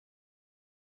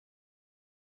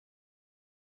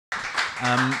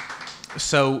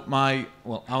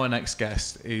Our next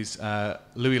guest is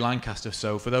Louis Lancaster.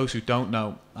 So for those who don't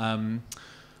know,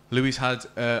 Louis had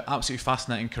an absolutely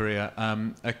fascinating career,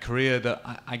 a career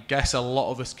that I guess a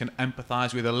lot of us can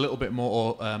empathise with a little bit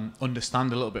more, or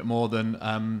understand a little bit more than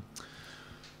a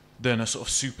sort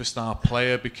of superstar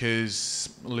player, because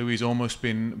Louis almost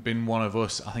been one of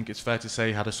us. I think it's fair to say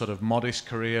he had a sort of modest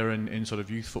career in sort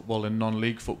of youth football and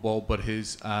non-league football, but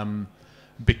his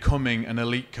becoming an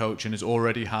elite coach and has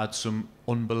already had some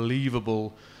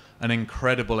unbelievable and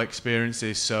incredible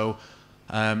experiences. So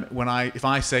if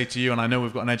I say to you, and I know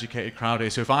we've got an educated crowd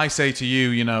here, so if I say to you,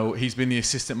 you know, he's been the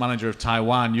assistant manager of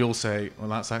Taiwan, you'll say, well,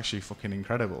 that's actually fucking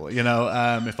incredible. You know,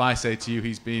 if I say to you,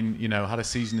 he's been, you know, had a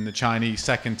season in the Chinese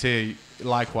second tier,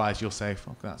 likewise, you'll say,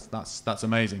 fuck, that's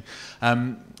amazing.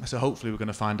 So hopefully we're going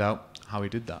to find out how he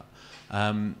did that.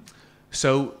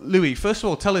 So Louis, first of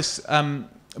all, tell us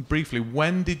briefly,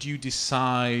 when did you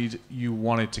decide you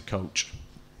wanted to coach?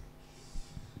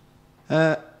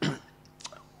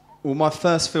 Well, my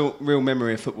first real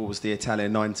memory of football was the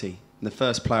Italian 90. And the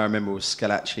first player I remember was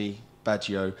Scalacci,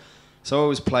 Baggio. So I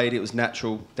always played, it was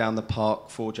natural, down the park,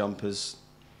 4 jumpers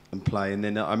and play. And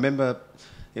then I remember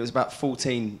it was about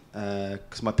 14,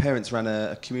 because my parents ran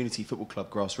a community football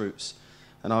club, Grassroots.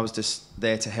 And I was just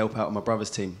there to help out on my brother's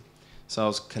team. So I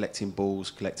was collecting balls,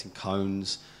 collecting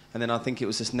cones. And then I think it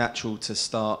was just natural to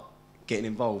start getting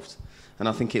involved. And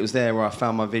I think it was there where I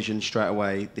found my vision straight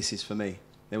away, this is for me.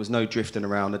 There was no drifting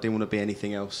around. I didn't want to be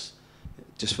anything else,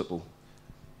 just football.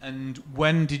 And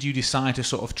when did you decide to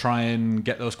sort of try and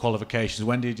get those qualifications?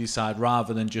 When did you decide,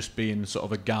 rather than just being sort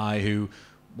of a guy who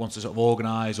wants to sort of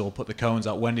organise or put the cones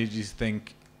out, when did you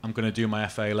think, I'm going to do my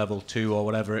FA level 2 or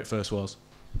whatever it first was?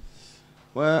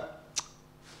 Well,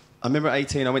 I remember at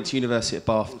 18, I went to university at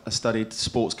Bath. I studied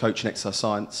sports coaching and exercise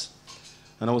science.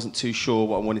 And I wasn't too sure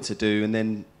what I wanted to do. And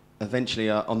then eventually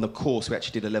on the course, we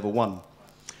actually did a level 1.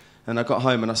 And I got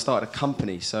home and I started a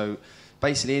company. So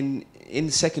basically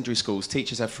in secondary schools,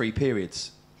 teachers have 3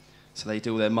 periods. So they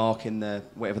do all their marking, their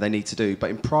whatever they need to do. But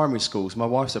in primary schools, my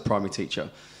wife's a primary teacher,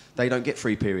 they don't get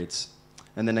 3 periods.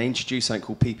 And then they introduce something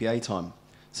called PPA time.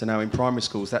 So now in primary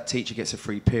schools, that teacher gets a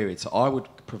 3 period. So I would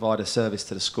provide a service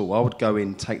to the school. I would go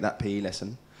in, take that PE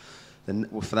lesson. Then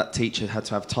for that teacher, had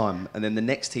to have time. And then the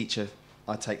next teacher,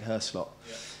 I'd take her slot.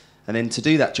 Yeah. And then to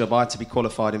do that job, I had to be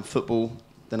qualified in football.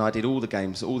 Then I did all the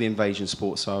games, all the invasion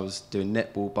sports. So I was doing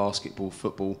netball, basketball,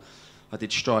 football. I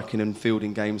did striking and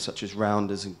fielding games such as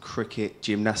rounders and cricket,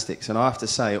 gymnastics. And I have to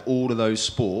say, all of those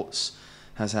sports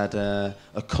has had a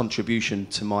contribution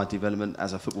to my development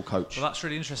as a football coach. Well, that's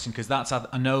really interesting, because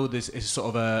I know there's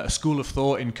sort of a school of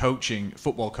thought in coaching,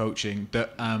 football coaching,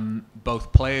 that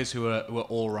both players who are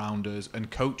all-rounders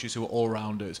and coaches who are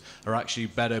all-rounders are actually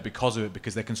better because of it,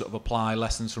 because they can sort of apply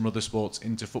lessons from other sports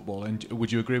into football. And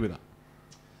would you agree with that?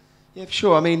 Yeah, for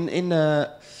sure. I mean,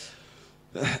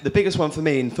 the biggest one for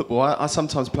me in football, I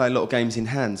sometimes play a lot of games in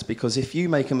hands, because if you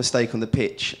make a mistake on the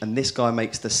pitch and this guy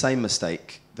makes the same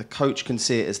mistake, the coach can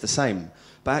see it as the same,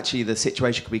 but actually the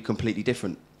situation could be completely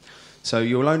different. So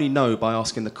you'll only know by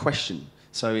asking the question.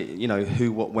 So, you know,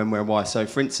 who, what, when, where, why. So,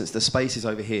 for instance, the space is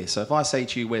over here. So if I say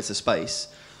to you, where's the space?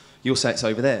 You'll say it's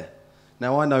over there.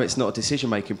 Now, I know it's not a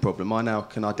decision-making problem. I now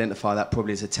can identify that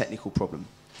probably as a technical problem.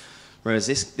 Whereas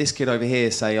this kid over here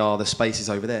say, the space is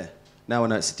over there. Now I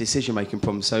know it's a decision-making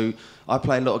problem. So I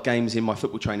play a lot of games in my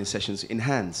football training sessions in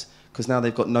hands, because now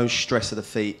they've got no stress of the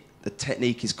feet. The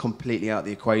technique is completely out of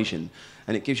the equation,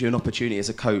 and it gives you an opportunity as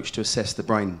a coach to assess the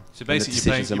brain. So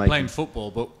basically you're playing football,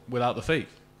 but without the feet.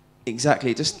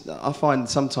 Exactly. I find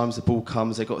sometimes the ball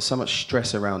comes, they've got so much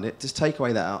stress around it. Just take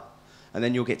away that out, and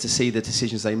then you'll get to see the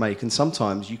decisions they make. And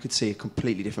sometimes you could see a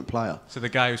completely different player. So the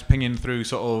guy who's pinging through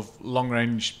sort of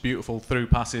long-range, beautiful through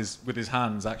passes with his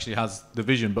hands actually has the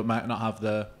vision, but might not have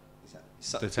the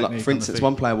technique. Like, for instance,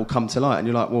 one player will come to light and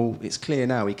you're like, well, it's clear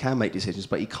now he can make decisions,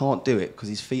 but he can't do it because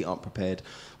his feet aren't prepared.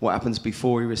 What happens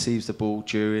before he receives the ball,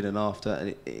 during and after?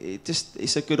 And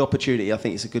it's a good opportunity. I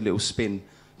think it's a good little spin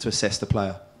to assess the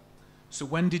player. So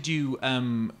when did you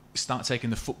start taking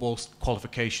the football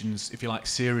qualifications, if you like,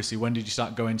 seriously? When did you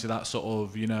start going to that sort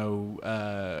of,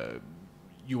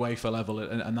 UEFA level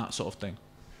and that sort of thing?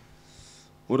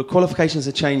 Well, the qualifications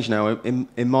have changed now.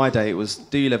 In my day, it was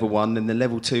do your level 1, then the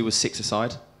level 2 was 6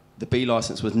 aside. The B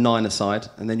licence was 9 aside,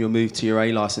 and then you'll move to your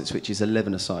A licence, which is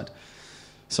 11 aside.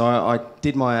 So I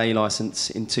did my A licence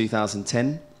in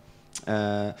 2010,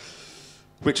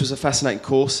 which was a fascinating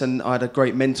course, and I had a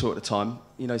great mentor at the time.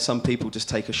 You know, some people just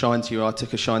take a shine to you. I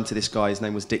took a shine to this guy. His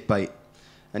name was Dick Bate,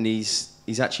 and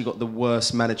he's actually got the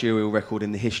worst managerial record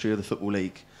in the history of the Football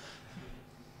League.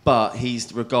 but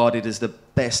he's regarded as the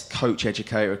best coach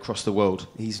educator across the world.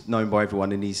 He's known by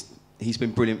everyone, and he's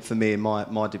been brilliant for me in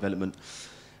my development.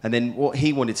 And then what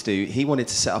he wanted to do, he wanted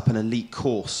to set up an elite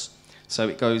course. So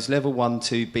it goes level 1,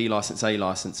 2, B licence, A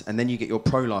licence, and then you get your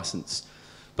pro licence.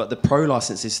 But the pro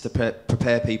licence is to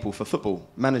prepare people for football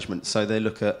management. So they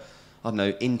look at, I don't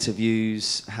know,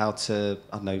 interviews, how to,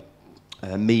 I don't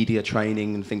know, media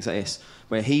training and things like this.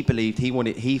 Where he believed,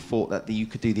 he thought that you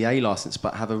could do the A licence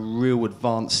but have a real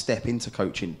advanced step into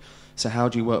coaching. So how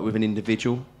do you work with an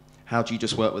individual? How do you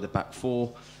just work with a back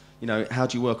four? You know, how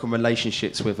do you work on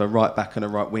relationships with a right back and a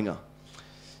right winger?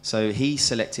 So he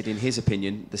selected, in his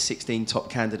opinion, the 16 top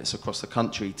candidates across the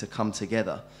country to come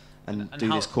together and do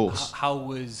this course.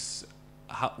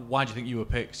 Why do you think you were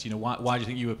picked? You know, why do you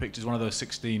think you were picked as one of those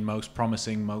 16 most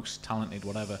promising, most talented,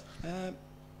 whatever?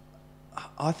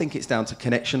 I think it's down to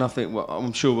connection. I think, well,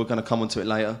 I'm sure we're going to come onto it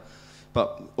later,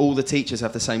 but all the teachers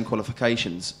have the same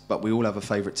qualifications, but we all have a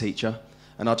favourite teacher,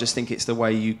 and I just think it's the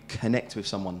way you connect with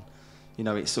someone. You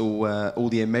know, it's all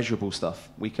the immeasurable stuff.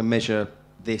 We can measure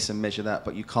this and measure that,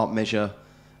 but you can't measure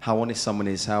how honest someone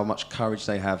is, how much courage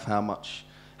they have, how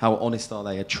honest are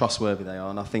they, how trustworthy they are,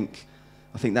 and I think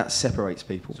that separates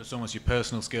people. So it's almost your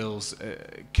personal skills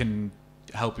can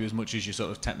help you as much as your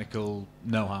sort of technical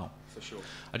know-how. For sure.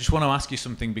 I just want to ask you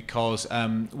something, because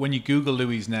when you Google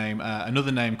Louis' name,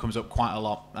 another name comes up quite a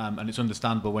lot, and it's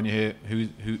understandable when you hear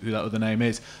who that other name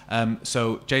is.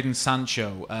 So Jadon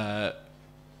Sancho,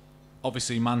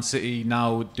 obviously Man City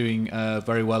now doing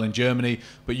very well in Germany,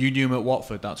 but you knew him at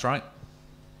Watford, that's right?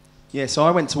 Yeah, so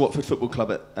I went to Watford Football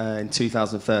Club in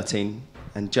 2013,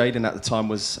 and Jadon at the time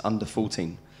was under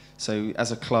 14. So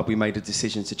as a club, we made a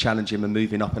decision to challenge him and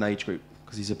move him up an age group,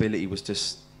 because his ability was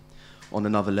just on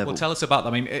another level. Well, tell us about that.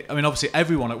 I mean, obviously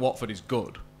everyone at Watford is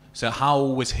good. So how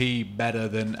was he better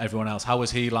than everyone else? How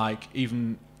was he, like,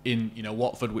 even in, you know,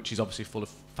 Watford, which is obviously full of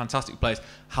fantastic players?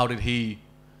 How did he,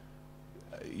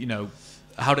 you know,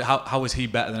 how was he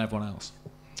better than everyone else?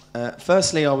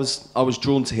 Firstly, I was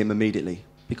drawn to him immediately,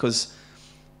 because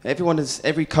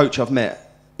every coach I've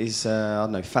met is I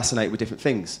don't know, fascinated with different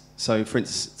things. So, for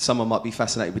instance, someone might be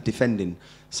fascinated with defending.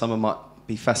 Someone might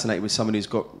be fascinated with someone who's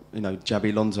got, you know,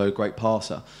 Jabi Alonso, great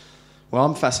passer. Well,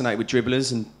 I'm fascinated with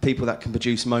dribblers and people that can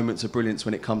produce moments of brilliance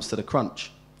when it comes to the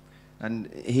crunch.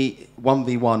 And he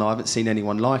 1v1, I haven't seen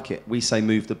anyone like it. We say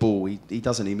move the ball. He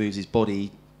doesn't. He moves his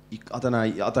body. I don't know.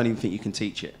 I don't even think you can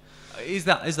teach it. Is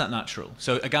that natural?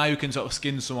 So a guy who can sort of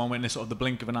skin someone in sort of the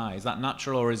blink of an eye, is that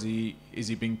natural, or is he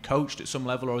being coached at some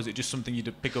level, or is it just something you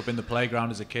pick up in the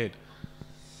playground as a kid?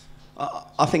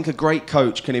 I think a great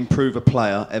coach can improve a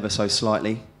player ever so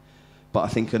slightly, but I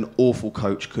think an awful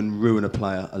coach can ruin a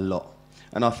player a lot.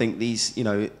 And I think these, you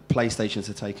know, PlayStations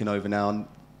are taking over now, and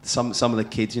some of the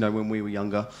kids, you know, when we were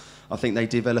younger, I think they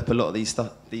develop a lot of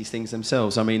these things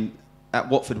themselves. I mean, at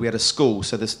Watford we had a school,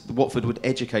 so Watford would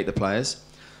educate the players,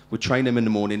 would train them in the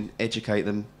morning, educate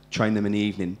them, train them in the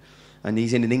evening, and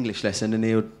he's in an English lesson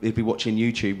and he'd be watching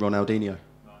YouTube Ronaldinho.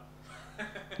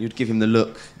 You'd give him the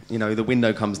look, you know, the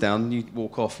window comes down, you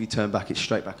walk off, you turn back, it's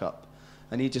straight back up.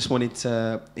 And he just wanted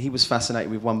to, he was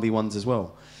fascinated with 1v1s as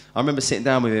well. I remember sitting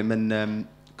down with him, and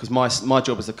because my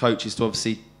job as a coach is to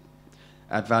obviously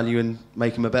add value and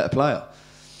make him a better player.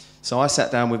 So I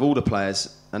sat down with all the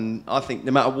players, and I think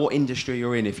no matter what industry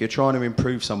you're in, if you're trying to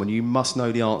improve someone, you must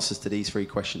know the answers to these 3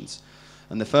 questions.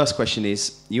 And the first question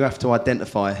is, you have to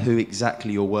identify who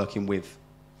exactly you're working with.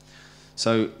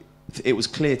 So it was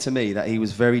clear to me that he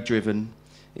was very driven,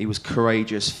 he was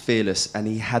courageous, fearless, and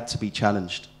he had to be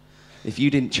challenged. If you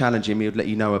didn't challenge him, he would let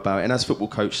you know about it. And as football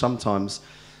coach, sometimes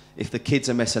if the kids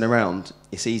are messing around,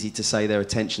 it's easy to say their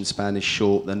attention span is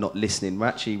short, they're not listening. Well,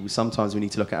 actually, sometimes we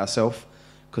need to look at ourselves,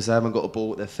 because they haven't got a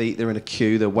ball at their feet, they're in a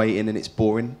queue, they're waiting, and it's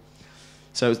boring.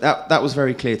 So that was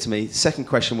very clear to me. Second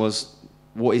question was,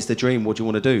 what is the dream? What do you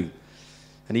want to do?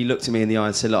 And he looked at me in the eye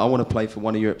and said, look, I want to play for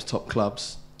one of Europe's top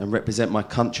clubs and represent my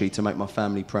country to make my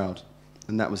family proud.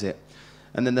 And that was it.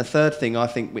 And then the third thing, I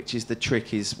think, which is the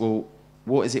trick, is, well,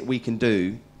 what is it we can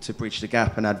do to bridge the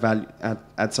gap and add value,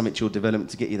 add something to your development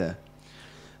to get you there?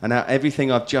 And out of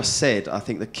everything I've just said, I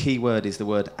think the key word is the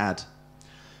word add.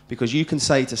 Because you can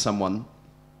say to someone,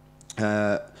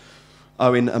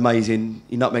 Owen, amazing,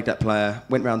 you nutmegged that player,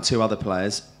 went round 2 other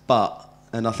players, but,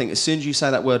 and I think as soon as you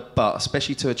say that word but,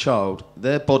 especially to a child,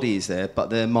 their body is there, but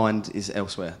their mind is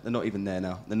elsewhere. They're not even there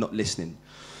now. They're not listening.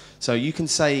 So you can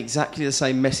say exactly the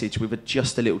same message with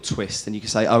just a little twist, and you can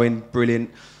say, Owen, brilliant,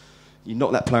 you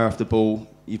knocked that player off the ball,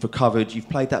 you've recovered, you've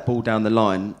played that ball down the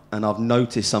line, and I've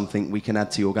noticed something we can add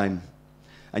to your game.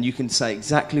 And you can say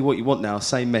exactly what you want now,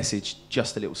 same message,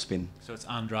 just a little spin. So it's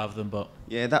and rather than but.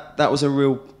 Yeah, that was a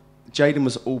real Jadon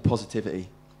was all positivity.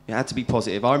 It had to be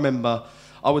positive. I remember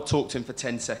I would talk to him for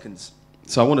 10 seconds.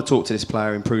 So I want to talk to this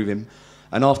player, improve him.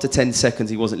 And after 10 seconds,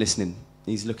 he wasn't listening.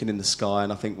 He's looking in the sky,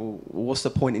 and I think, well, what's the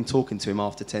point in talking to him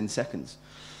after 10 seconds?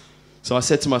 So I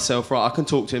said to myself, right, I can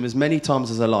talk to him as many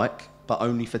times as I like, but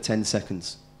only for 10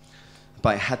 seconds.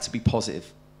 But it had to be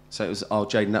positive. So it was, oh,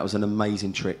 Jadon, that was an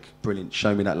amazing trick. Brilliant.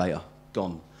 Show me that later.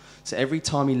 Gone. So every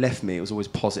time he left me, it was always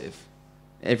positive.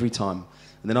 Every time.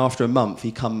 And then after a month,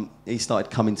 he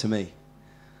started coming to me.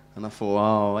 And I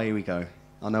thought, oh, here we go.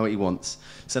 I know what he wants.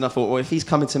 So then I thought, well, if he's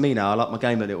coming to me now, I like my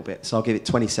game a little bit, so I'll give it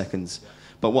 20 seconds. Yeah.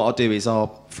 But what I'll do is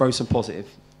I'll throw some positive,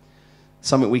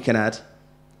 something we can add,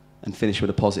 and finish with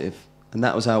a positive. And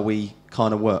that was how we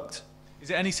kind of worked. Is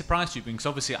it any surprise to you? Because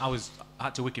obviously I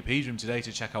had to Wikipedia him today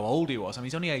to check how old he was. I mean,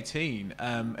 he's only 18,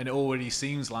 and it already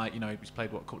seems like, you know, he's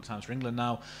played, a couple of times for England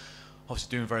now,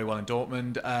 obviously doing very well in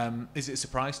Dortmund. Is it a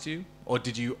surprise to you? Or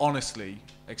did you honestly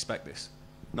expect this?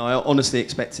 No, I honestly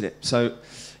expected it. So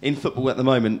in football at the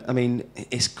moment, I mean,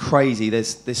 it's crazy.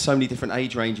 There's so many different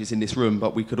age ranges in this room,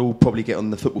 but we could all probably get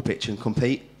on the football pitch and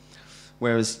compete.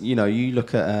 Whereas, you know, you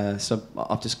look at, so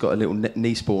I've just got a little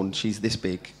niece born, she's this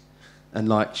big, and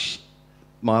like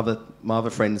my other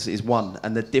friends is 1,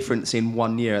 and the difference in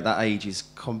 1 year at that age is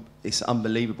it's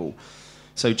unbelievable.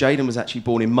 So Jadon was actually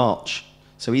born in March,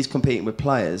 so he's competing with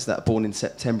players that are born in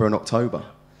September and October.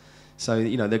 So,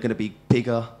 you know, they're going to be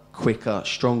bigger, quicker,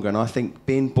 stronger, and I think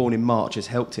being born in March has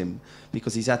helped him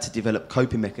because he's had to develop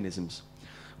coping mechanisms.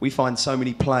 We find so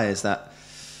many players that,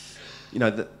 you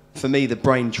know, for me, the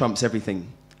brain trumps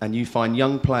everything. And you find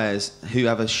young players who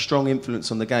have a strong influence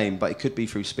on the game, but it could be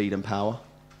through speed and power.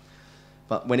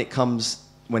 But when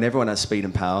everyone has speed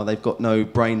and power, they've got no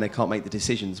brain, they can't make the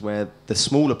decisions. Where the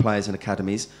smaller players in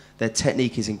academies, their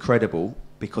technique is incredible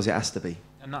because it has to be.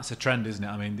 And that's a trend, isn't it?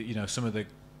 I mean, you know, some of the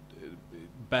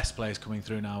best players coming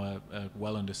through now are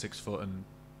well under 6 foot and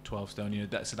 12 stone. You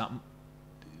know,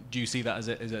 do you see that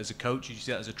as a coach? Do you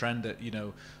see that as a trend that, you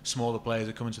know, smaller players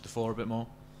are coming to the fore a bit more?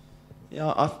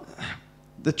 Yeah,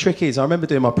 the trick is, I remember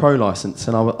doing my pro licence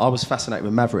and I was fascinated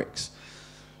with Mavericks.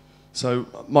 So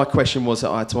my question was that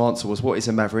I had to answer was, what is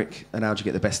a Maverick and how do you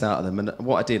get the best out of them? And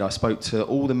what I did, I spoke to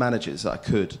all the managers that I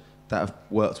could that have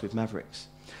worked with Mavericks.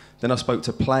 Then I spoke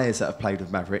to players that have played with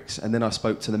Mavericks, and then I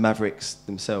spoke to the Mavericks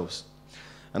themselves.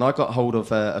 And I got hold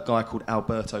of a guy called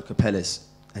Alberto Capelles,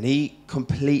 and he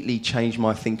completely changed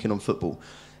my thinking on football.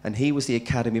 And he was the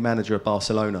academy manager of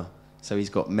Barcelona. So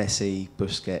he's got Messi,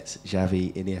 Busquets,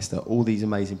 Xavi, Iniesta, all these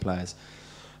amazing players.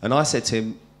 And I said to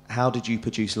him, how did you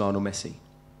produce Lionel Messi?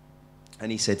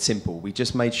 And he said, simple. We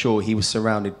just made sure he was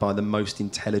surrounded by the most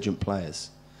intelligent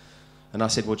players. And I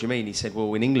said, what do you mean? He said,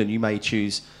 well, in England, you may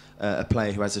choose a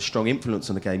player who has a strong influence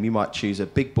on the game. You might choose a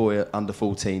big boy at under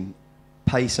 14,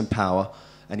 pace and power,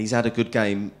 and he's had a good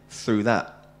game through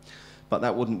that. But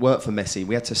that wouldn't work for Messi.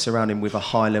 We had to surround him with a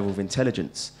high level of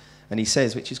intelligence. And he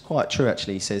says, which is quite true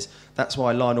actually, he says, that's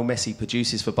why Lionel Messi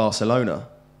produces for Barcelona,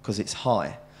 because it's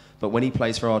high. But when he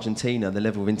plays for Argentina, the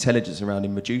level of intelligence around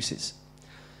him reduces.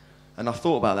 And I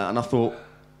thought about that, and I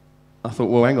thought,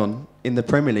 well, hang on. In the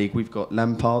Premier League, we've got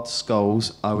Lampard,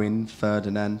 Scholes, Owen,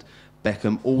 Ferdinand,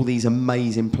 Beckham, all these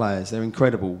amazing players. They're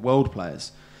incredible, world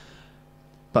players.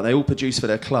 But they all produce for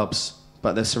their clubs,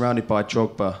 but they're surrounded by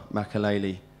Drogba,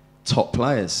 Makelele, top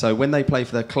players. So when they play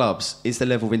for their clubs, is the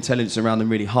level of intelligence around them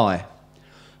really high?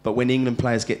 But when England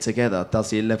players get together, does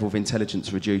the level of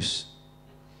intelligence reduce?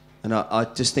 And I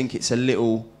just think it's a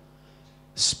little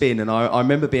spin, and I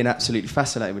remember being absolutely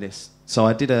fascinated with this. So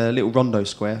I did a little rondo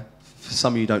square. For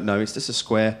some of you who don't know, it's just a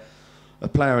square, a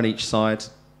player on each side,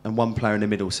 and one player in the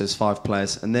middle, so there's 5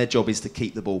 players, and their job is to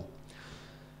keep the ball.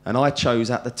 And I chose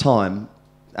at the time,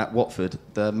 at Watford,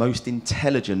 the most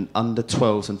intelligent under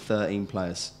 12s and 13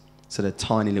 players. So they're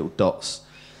tiny little dots.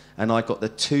 And I got the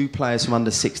 2 players from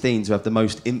under 16s who have the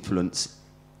most influence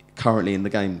currently in the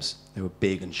games. They were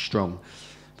big and strong.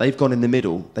 They've gone in the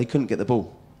middle. They couldn't get the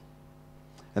ball.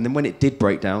 And then when it did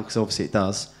break down, because obviously it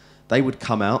does, they would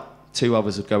come out, 2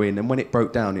 others would go in, and when it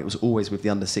broke down, it was always with the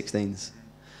under 16s.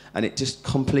 And it just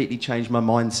completely changed my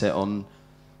mindset on,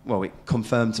 well, it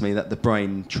confirmed to me that the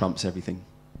brain trumps everything.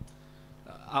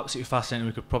 Absolutely fascinating.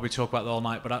 We could probably talk about that all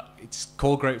night, but it's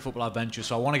called Great Football Adventure,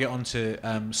 so I want to get on to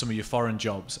some of your foreign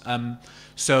jobs.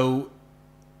 So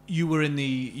you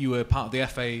were part of the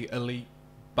FA Elite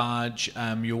badge.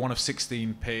 You were one of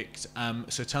 16 picked.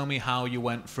 So tell me how you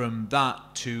went from that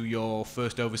to your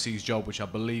first overseas job, which I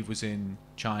believe was in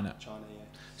China. China, yeah.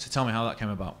 So tell me how that came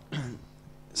about.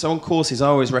 So on courses, I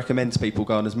always recommend to people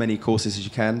go on as many courses as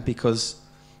you can, because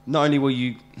not only will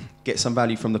you get some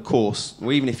value from the course,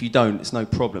 or even if you don't, it's no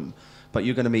problem. but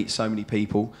you're going to meet so many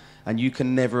people, and you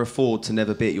can never afford to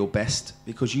never be at your best,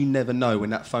 because you never know when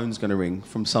that phone's going to ring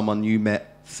from someone you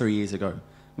met 3 years ago,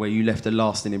 where you left a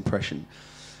lasting impression.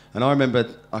 And I remember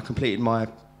I completed my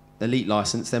elite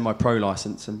license, then my pro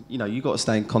license, and you know, you got to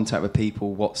stay in contact with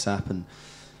people, WhatsApp, and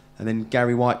then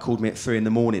Gary White called me at 3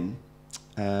 a.m.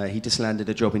 He just landed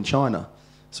a job in China,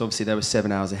 so obviously they were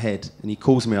 7 hours ahead, and he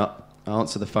calls me up. I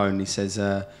answer the phone, and he says,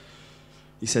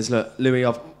 look, Louis,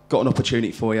 I've got an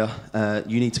opportunity for you.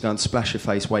 You need to go and splash your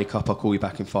face, wake up, I'll call you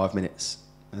back in 5 minutes.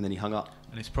 And then he hung up.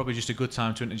 And it's probably just a good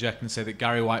time to interject and say that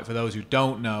Gary White, for those who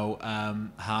don't know,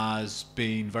 has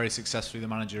been very successfully the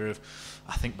manager of,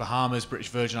 I think, Bahamas, British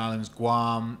Virgin Islands,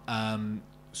 Guam,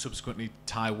 subsequently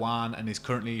Taiwan, and is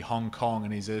currently Hong Kong,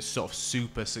 and he's a sort of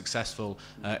super successful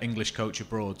English coach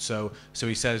abroad. So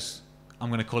he says, I'm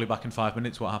going to call you back in 5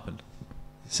 minutes. What happened?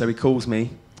 So he calls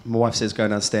me. My wife says, go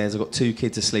downstairs. I've got 2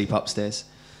 kids asleep upstairs.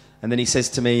 And then he says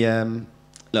to me,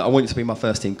 look, I want you to be my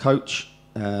first team coach.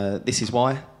 This is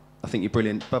why. I think you're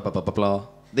brilliant, blah, blah, blah, blah, blah.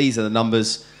 These are the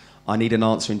numbers. I need an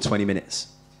answer in 20 minutes.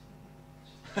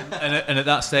 And at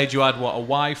that stage, you had, what, a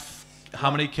wife? How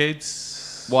many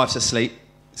kids? Wife's asleep.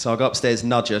 So I go upstairs,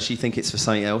 nudge her. She thinks it's for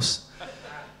something else.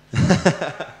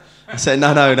 I said,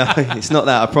 no, it's not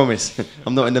that, I promise.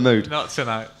 I'm not in the mood. Not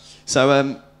tonight.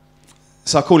 So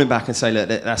I call him back and say, look,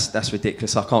 that's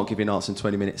ridiculous. I can't give you an answer in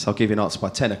 20 minutes. I'll give you an answer by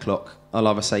 10 o'clock. I'll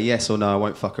either say yes or no, I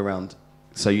won't fuck around.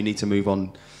 So you need to move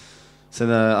on. So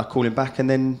I call him back, and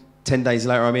then 10 days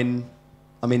later,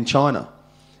 I'm in China.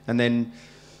 And then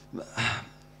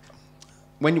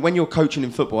when you're coaching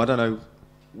in football, I don't know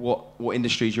what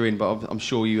industries you're in, but I'm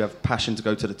sure you have passion to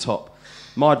go to the top.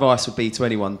 My advice would be to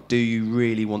anyone, do you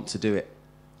really want to do it?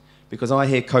 Because I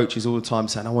hear coaches all the time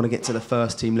saying, I want to get to the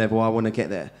first team level, I want to get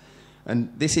there.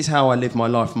 And this is how I live my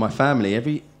life with my family.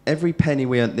 Every penny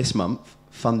we earned this month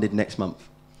funded next month.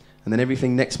 And then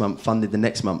everything next month funded the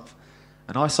next month.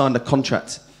 And I signed a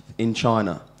contract in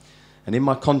China. And in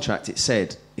my contract it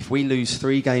said, if we lose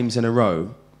 3 games in a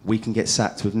row, we can get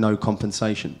sacked with no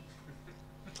compensation.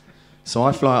 So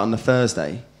I fly out on the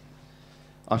Thursday.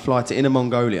 I fly to Inner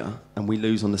Mongolia, and we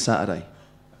lose on the Saturday.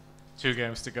 2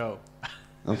 games to go.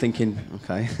 I'm thinking,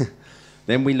 okay.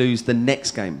 Then we lose the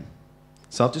next game.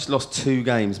 So I've just lost 2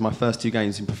 games, my first 2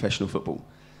 games in professional football,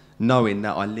 knowing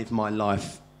that I live my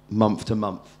life month to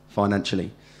month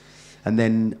financially. And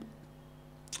then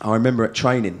I remember at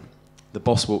training, the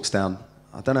boss walks down.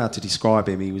 I don't know how to describe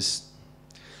him.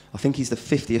 I think he's the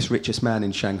 50th richest man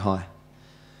in Shanghai.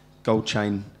 Gold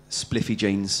chain, spliffy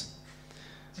jeans.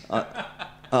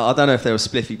 I don't know if they were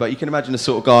spliffy, but you can imagine the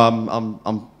sort of guy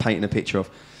I'm painting a picture of.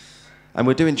 And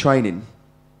we're doing training,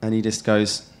 and he just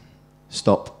goes,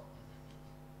 stop.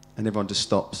 And everyone just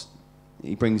stops.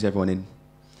 He brings everyone in.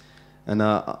 And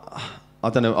I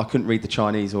don't know, I couldn't read the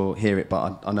Chinese or hear it,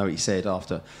 but I know what he said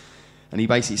after. And he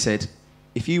basically said,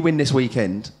 if you win this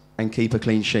weekend and keep a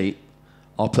clean sheet,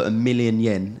 I'll put £1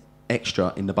 million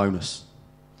extra in the bonus.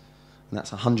 And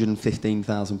that's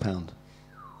 £115,000.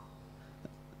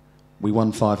 We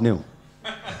won 5-0.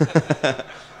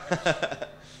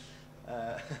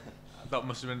 That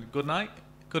must have been a good night.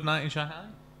 Good night in Shanghai.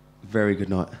 Very good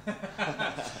night.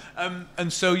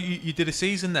 And so you did a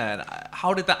season there.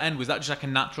 How did that end? Was that just like a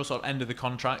natural sort of end of the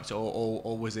contract,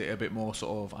 or was it a bit more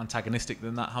sort of antagonistic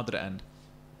than that? How did it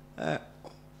end?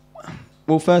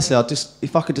 Well, firstly,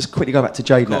 if I could just quickly go back to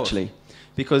Jadon, actually,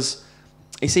 because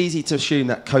it's easy to assume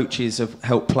that coaches have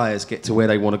helped players get to where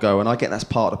they want to go, and I get that's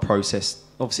part of the process.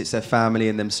 Obviously, it's their family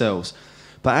and themselves.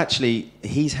 But actually,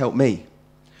 he's helped me.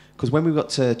 Because when we got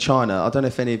to China, I don't know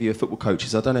if any of you are football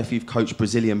coaches, I don't know if you've coached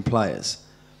Brazilian players,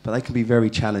 but they can be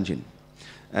very challenging.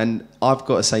 And I've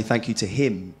got to say thank you to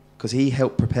him, because he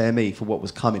helped prepare me for what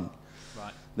was coming.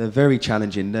 Right. They're very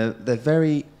challenging. They're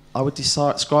very, I would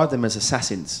describe them as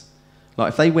assassins. Like,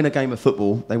 if they win a game of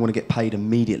football, they want to get paid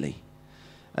immediately.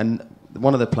 And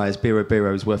one of the players,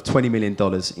 Biro, is worth $20 million,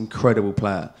 incredible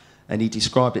player. And he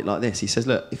described it like this. He says,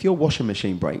 look, if your washing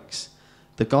machine breaks,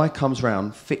 the guy comes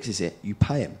round, fixes it, you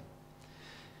pay him.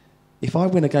 If I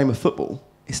win a game of football,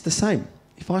 it's the same.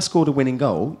 If I scored a winning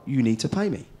goal, you need to pay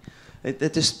me. They're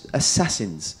just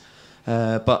assassins.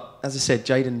 But as I said,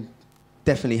 Jadon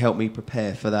definitely helped me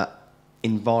prepare for that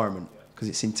environment, because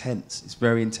it's intense. It's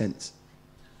very intense.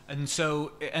 And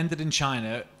so it ended in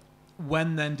China.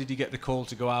 When then did you get the call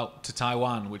to go out to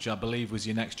Taiwan, which I believe was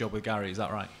your next job with Gary? Is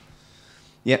that right?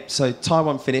 Yep. So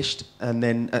Taiwan finished, and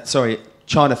then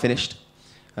China finished.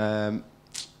 A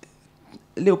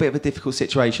little bit of a difficult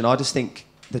situation. I just think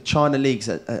the China League's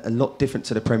a lot different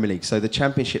to the Premier League. So the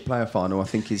Championship Player Final, I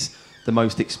think, is the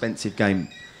most expensive game.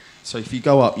 So if you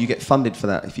go up, you get funded for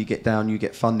that. If you get down, you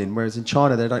get funding. Whereas in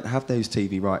China, they don't have those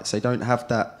TV rights. They don't have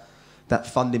that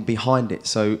funding behind it.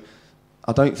 So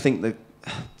I don't think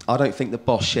the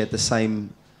boss shared the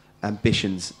same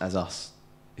ambitions as us,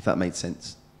 if that made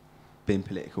sense, being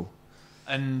political.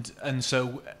 And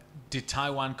so did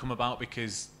Taiwan come about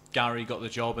because Gary got the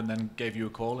job and then gave you a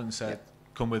call and said,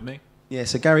 come with me? Yeah,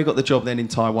 so Gary got the job then in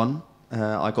Taiwan.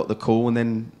 I got the call, and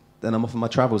then I'm off on my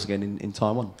travels again in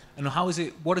Taiwan. And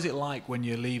what is it like when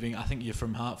you're leaving? I think you're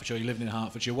from Hertfordshire, you're living in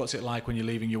Hertfordshire. What's it like when you're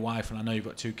leaving your wife? And I know you've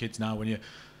got 2 kids now, when you're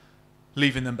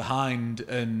leaving them behind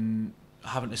and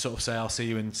having to sort of say, I'll see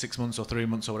you in 6 months or 3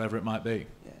 months or whatever it might be?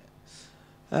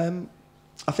 Yeah.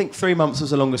 I think 3 months was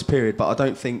the longest period, but I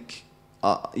don't think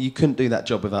you couldn't do that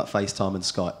job without FaceTime and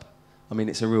Skype. I mean,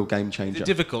 it's a real game changer. Is it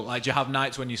difficult? Like, do you have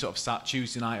nights when you sort of sat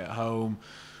Tuesday night at home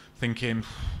thinking,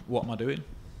 what am I doing?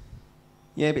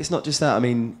 Yeah, but it's not just that. I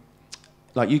mean,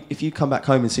 like, if you come back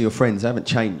home and see your friends, they haven't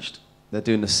changed. They're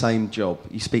doing the same job.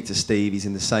 You speak to Steve, he's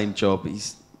in the same job.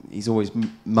 He's always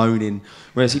moaning.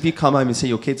 Whereas if you come home and see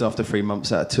your kids after 3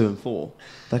 months out of 2 and 4,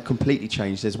 they've completely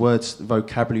changed. There's words,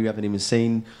 vocabulary you haven't even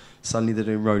seen. Suddenly they're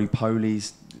doing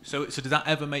roly-polies. So did that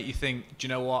ever make you think, do you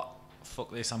know what?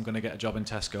 Fuck this, I'm going to get a job in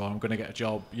Tesco, or I'm going to get a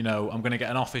job, I'm going to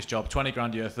get an office job, 20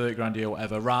 grand a year, 30 grand a year,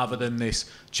 whatever, rather than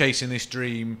chasing this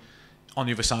dream on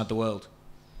the other side of the world?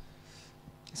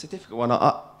 It's a difficult one.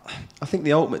 I think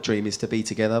the ultimate dream is to be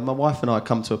together. My wife and I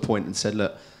come to a point and said,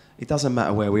 look, it doesn't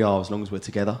matter where we are as long as we're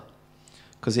together.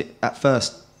 Because at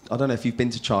first, I don't know if you've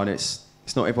been to China, it's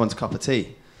not everyone's cup of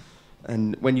tea.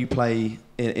 And when you play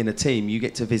in a team, you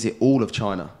get to visit all of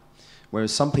China.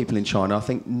 Whereas some people in China, I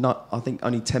think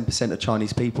only 10% of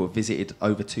Chinese people have visited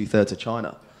over 2/3 of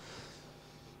China.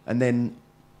 And then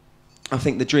I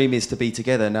think the dream is to be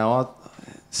together. Now,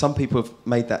 some people have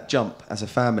made that jump as a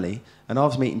family, and I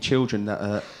was meeting children that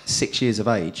are 6 years of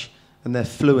age, and they're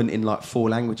fluent in like 4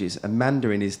 languages. And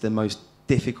Mandarin is the most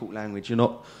difficult language. You're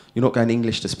not going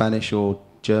English to Spanish or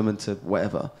German to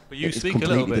whatever. But you speak a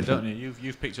little bit, don't you?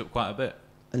 You've picked up quite a bit.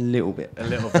 A little bit. A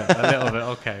little bit.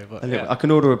 Okay, but I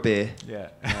can order a beer.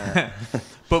 Yeah.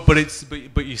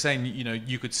 But you're saying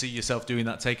you could see yourself doing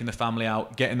that, taking the family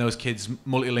out, getting those kids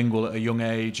multilingual at a young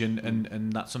age,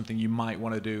 and that's something you might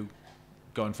want to do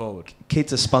going forward.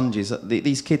 Kids are sponges.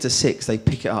 These kids are 6. They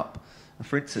pick it up.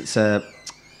 For instance, to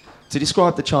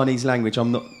describe the Chinese language,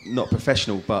 I'm not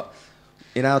professional, but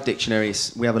in our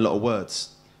dictionaries we have a lot of words,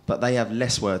 but they have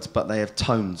less words, but they have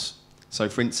tones. So,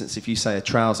 for instance, if you say a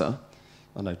trouser.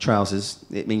 I know trousers,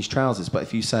 it means trousers, but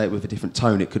if you say it with a different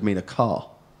tone, it could mean a car.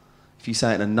 If you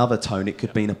say it in another tone, it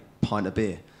could mean a pint of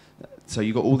beer. So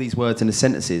you've got all these words in the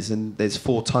sentences, and there's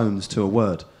 4 tones to a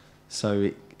word.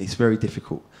 So it's very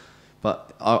difficult.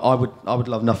 But I would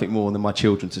love nothing more than my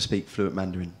children to speak fluent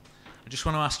Mandarin. I just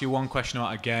want to ask you one question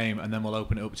about a game, and then we'll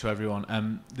open it up to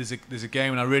everyone. There's a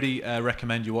game, and I really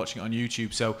recommend you watching it on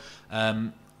YouTube. So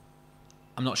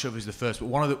I'm not sure if it was the first, but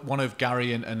one of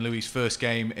Gary and Louis' first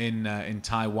game in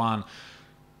Taiwan.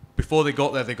 Before they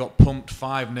got there, they got pumped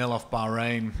 5-0 off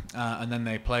Bahrain, and then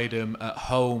they played them at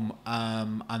home,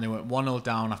 and they went 1-0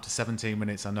 down after 17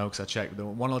 minutes. I know because I checked. They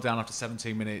went 1-0 down after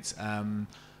 17 minutes. And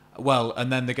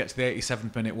then they get to the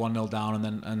 87th minute, 1-0 down,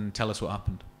 and tell us what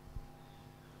happened.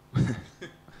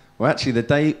 Well, actually, the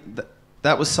day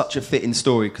that was such a fitting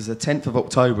story because the 10th of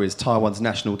October is Taiwan's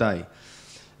national day,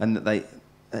 and they.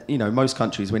 Most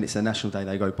countries, when it's their national day,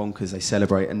 they go bonkers, they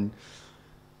celebrate. And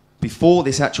before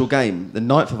this actual game, the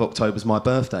 9th of October is my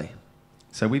birthday.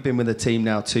 So we've been with the team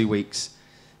now 2 weeks.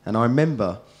 And I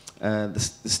remember the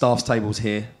staff's table's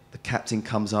here, the captain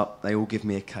comes up, they all give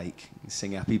me a cake,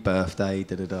 sing happy birthday,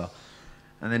 da-da-da.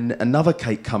 And then another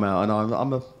cake come out,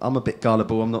 and I'm a bit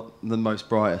gullible, I'm not the most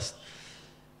brightest.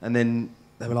 And then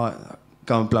they were like,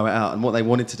 go and blow it out. And what they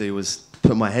wanted to do was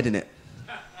put my head in it.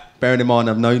 Bearing in mind,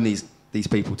 I've known these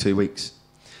people 2 weeks.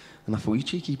 And I thought, you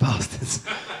cheeky bastards.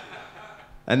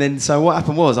 And then, so what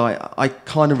happened was, I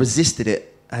kind of resisted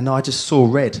it, and I just saw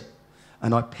red.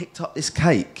 And I picked up this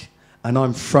cake, and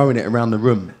I'm throwing it around the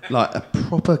room, like a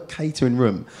proper catering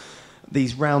room.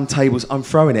 These round tables, I'm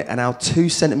throwing it, and our 2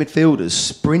 centre midfielders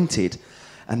sprinted,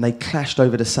 and they clashed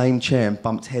over the same chair and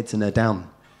bumped heads, and they're down.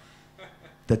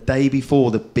 The day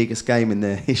before the biggest game in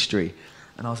their history.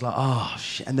 And I was like, oh,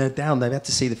 shit. And they're down. They had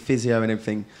to see the physio and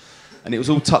everything. And it was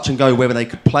all touch and go whether they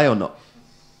could play or not.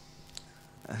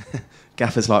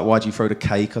 Gaffer's like, why'd you throw the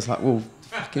cake? I was like, well,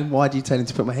 fucking, why'd you tell him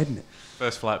to put my head in it?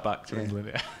 First flight back to England,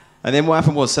 yeah. And then what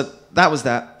happened was, so that was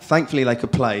that. Thankfully, they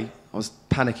could play. I was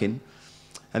panicking.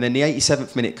 And then the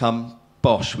 87th minute come,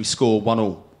 bosh, we score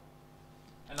 1-1.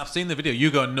 And I've seen the video.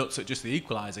 You go nuts at just the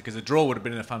equaliser, because a draw would have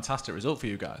been a fantastic result for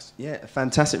you guys. Yeah, a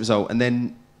fantastic result. And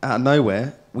then out of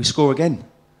nowhere, we score again,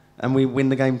 and we win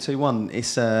the game 2-1.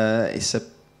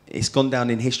 It's gone down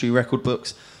in history record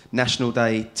books. National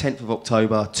Day, 10th of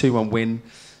October, 2-1 win.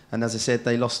 And as I said,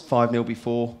 they lost 5-0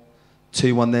 before,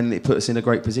 2-1 then. It put us in a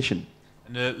great position.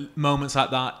 And moments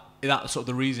like that, that's sort of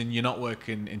the reason you're not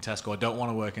working in Tesco, or don't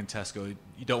want to work in Tesco,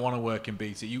 you don't want to work in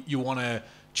BT. You want to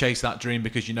chase that dream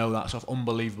because you know that sort of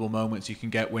unbelievable moments you can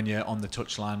get when you're on the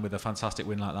touchline with a fantastic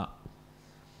win like that.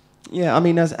 Yeah, I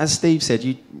mean, as Steve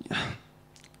said,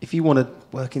 if you want to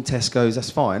work in Tesco's, that's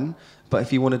fine. But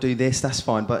if you want to do this, that's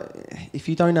fine. But if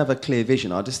you don't have a clear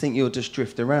vision, I just think you'll just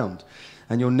drift around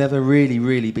and you'll never really,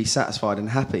 really be satisfied and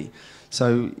happy.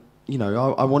 So, you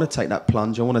know, I want to take that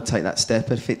plunge. I want to take that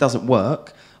step. If it doesn't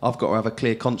work, I've got to have a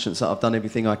clear conscience that I've done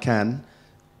everything I can.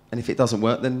 And if it doesn't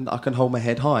work, then I can hold my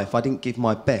head high. If I didn't give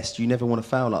my best, you never want to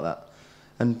fail like that.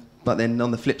 But then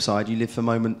on the flip side, you live for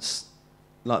moments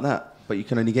like that. But you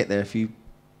can only get there if you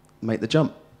make the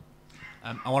jump.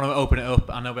 I want to open it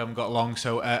up. I know we haven't got long,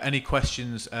 so any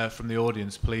questions from the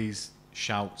audience, please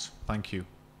shout. Thank you.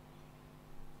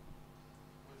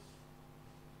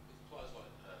 With players like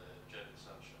Jadon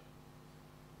Sancho,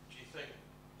 do you think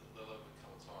that there'll ever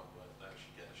come a time where they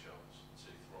actually get a chance to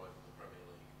thrive in the Premier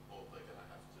League, or they're going to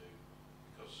have to,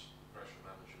 because the pressure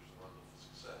managers are under for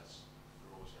success,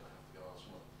 they're always going to have to go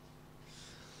elsewhere?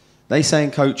 They say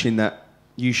in coaching that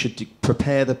you should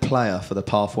prepare the player for the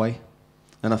pathway.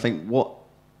 And I think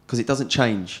because it doesn't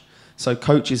change. So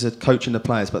coaches are coaching the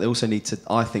players, but they also need to,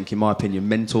 I think, in my opinion,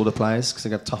 mentor the players because they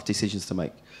have tough decisions to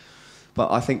make.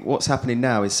 But I think what's happening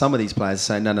now is some of these players are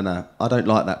saying, no, I don't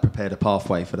like that, prepare the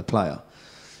pathway for the player.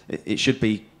 It should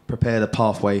be prepare the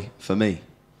pathway for me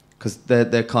because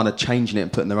they're kind of changing it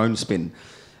and putting their own spin.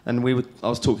 And I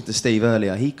was talking to Steve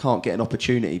earlier, he can't get an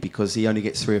opportunity because he only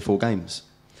gets 3 or 4 games.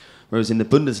 Whereas in the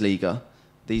Bundesliga,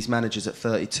 these managers at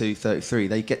 32, 33,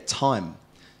 they get time.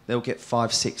 They'll get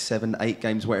 5, 6, 7, 8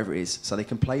 games, whatever it is, so they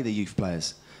can play the youth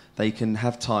players. They can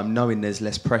have time knowing there's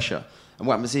less pressure. And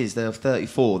what happens is they're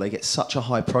 34, they get such a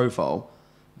high profile,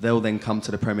 they'll then come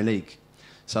to the Premier League.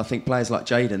 So I think players like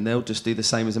Jadon, they'll just do the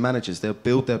same as the managers. They'll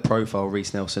build their profile,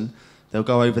 Reece Nelson. They'll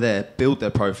go over there, build their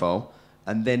profile,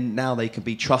 and then now they can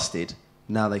be trusted.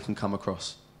 Now they can come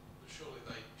across. But surely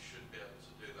they should be able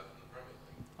to do that in the Premier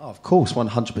League. Oh, of course,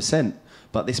 100%.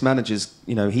 But this manager's,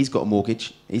 you know, he's got a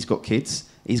mortgage, he's got kids,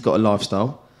 he's got a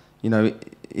lifestyle. You know,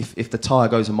 if the tyre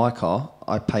goes on my car,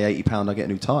 I pay £80, I get a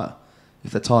new tyre.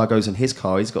 If the tyre goes on his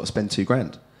car, he's got to spend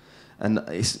 £2,000. And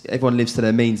everyone lives to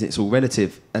their means, it's all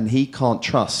relative. And he can't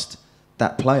trust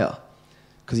that player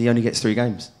because he only gets 3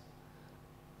 games.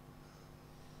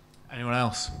 Anyone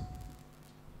else?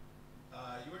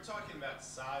 You were talking about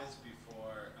size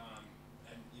before,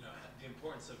 and you know the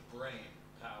importance of brain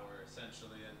power,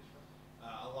 essentially. And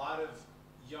a lot of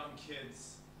young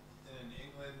kids in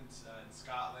England and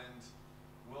Scotland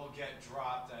will get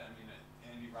dropped. I mean,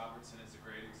 Andy Robertson is a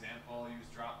great example. He was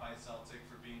dropped by Celtic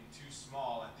for being too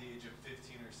small at the age of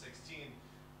 15 or 16,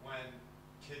 when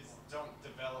kids don't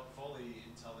develop fully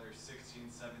until they're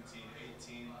 16, 17,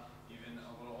 18, even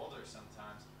a little older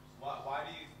sometimes. Why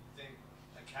do you think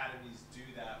academies do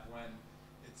that when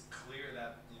it's clear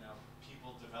that, you know,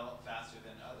 people develop faster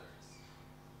than others?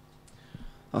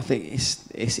 I think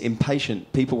it's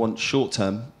impatient. People want short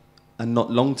term and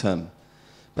not long term.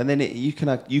 But then you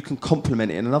can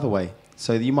complement it in another way.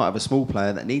 So you might have a small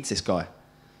player that needs this guy,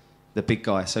 the big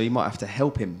guy. So you might have to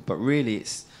help him. But really,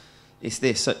 it's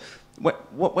this. So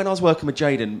when I was working with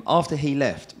Jadon, after he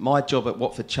left, my job at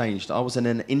Watford changed. I was an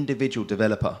individual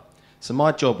developer. So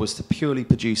my job was to purely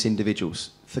produce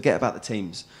individuals. Forget about the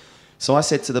teams. So I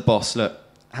said to the boss, look,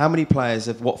 how many players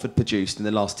have Watford produced in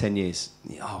the last 10 years?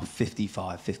 Oh,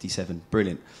 55, 57.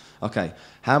 Brilliant. Okay.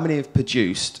 How many have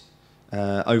produced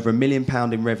over £1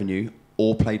 million in revenue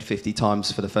or played 50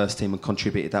 times for the first team and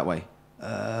contributed that way?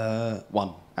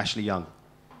 1, Ashley Young.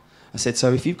 I said,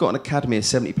 so if you've got an academy of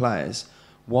 70 players,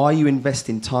 why are you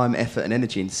investing time, effort and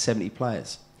energy into 70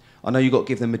 players? I know you've got to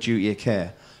give them a duty of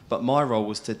care, but my role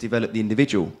was to develop the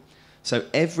individual. So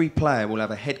every player will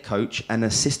have a head coach and an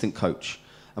assistant coach.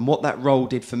 And what that role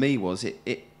did for me was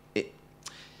I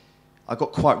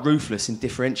got quite ruthless in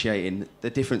differentiating the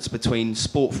difference between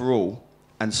sport for all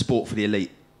and sport for the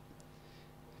elite.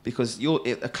 Because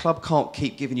a club can't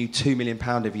keep giving you £2 million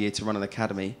every year to run an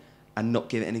academy and not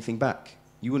give anything back.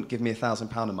 You wouldn't give me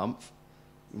 £1,000 a month,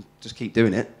 just keep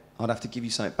doing it. I'd have to give you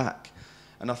something back.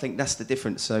 And I think that's the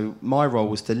difference. So my role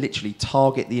was to literally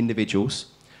target the individuals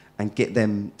and get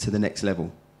them to the next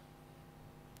level.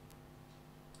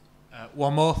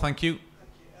 One more, thank you.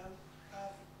 Thank you.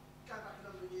 Going back a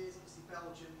number of years, obviously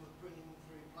Belgium were bringing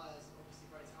through players, obviously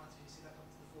very talented. You see that come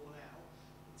to the fore now.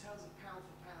 In terms of pound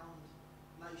for pound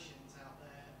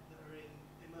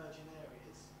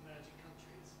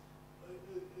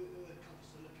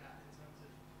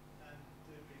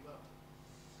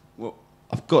Well,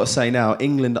 I've got to say now,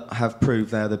 England have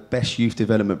proved they're the best youth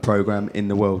development programme in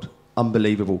the world.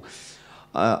 Unbelievable.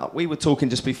 We were talking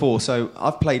just before, so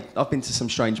I've been to some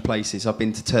strange places. I've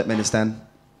been to Turkmenistan.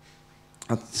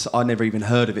 I never even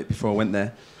heard of it before I went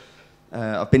there.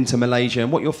 I've been to Malaysia,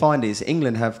 and what you'll find is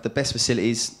England have the best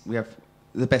facilities, we have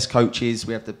the best coaches,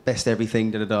 we have the best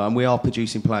everything, and we are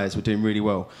producing players, we're doing really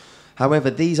well. However,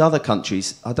 these other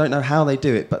countries, I don't know how they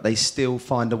do it, but they still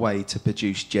find a way to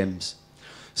produce gems.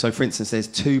 So, for instance, there's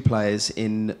 2 players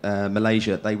in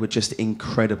Malaysia, they were just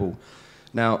incredible.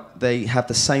 Now, they have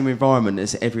the same environment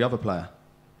as every other player,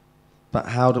 but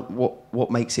what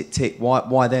makes it tick?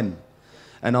 Why them?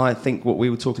 And I think what we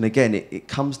were talking again, it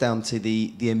comes down to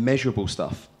the immeasurable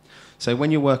stuff. So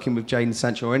when you're working with Jadon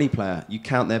Sancho or any player, you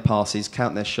count their passes,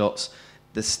 count their shots.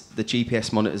 The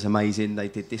GPS monitor's amazing. They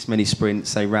did this many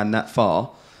sprints. They ran that far.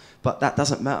 But that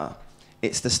doesn't matter.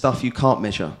 It's the stuff you can't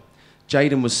measure.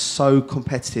 Jadon was so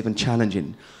competitive and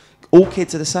challenging. All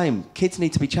kids are the same. Kids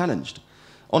need to be challenged.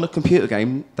 On a computer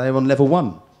game, they're on level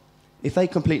 1. If they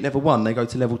complete level 1, they go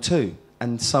to level 2,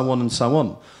 and so on and so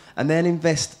on. And they'll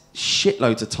invest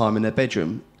shitloads of time in their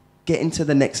bedroom getting to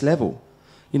the next level.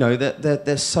 You know,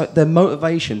 their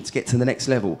motivation to get to the next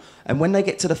level. And when they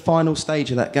get to the final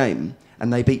stage of that game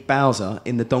and they beat Bowser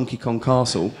in the Donkey Kong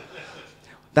Castle,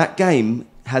 that game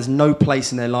has no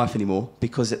place in their life anymore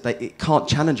because it can't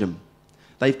challenge them.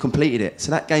 They've completed it.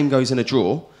 So that game goes in a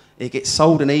drawer. It gets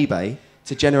sold on eBay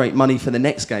to generate money for the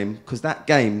next game because that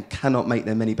game cannot make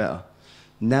them any better.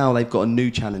 Now they've got a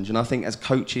new challenge. And I think as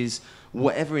coaches,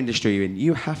 whatever industry you're in,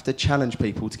 you have to challenge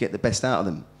people to get the best out of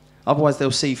them. Otherwise, they'll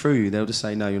see through you. They'll just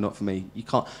say, "No, you're not for me. You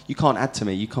can't add to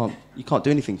me. You can't do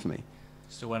anything for me."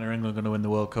 So when are England going to win the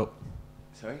World Cup?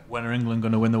 Sorry? When are England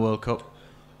going to win the World Cup?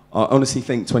 I honestly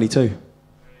think 22.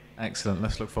 Excellent.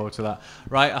 Let's look forward to that.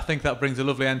 Right, I think that brings a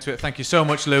lovely end to it. Thank you so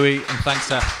much, Louis, and thanks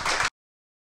to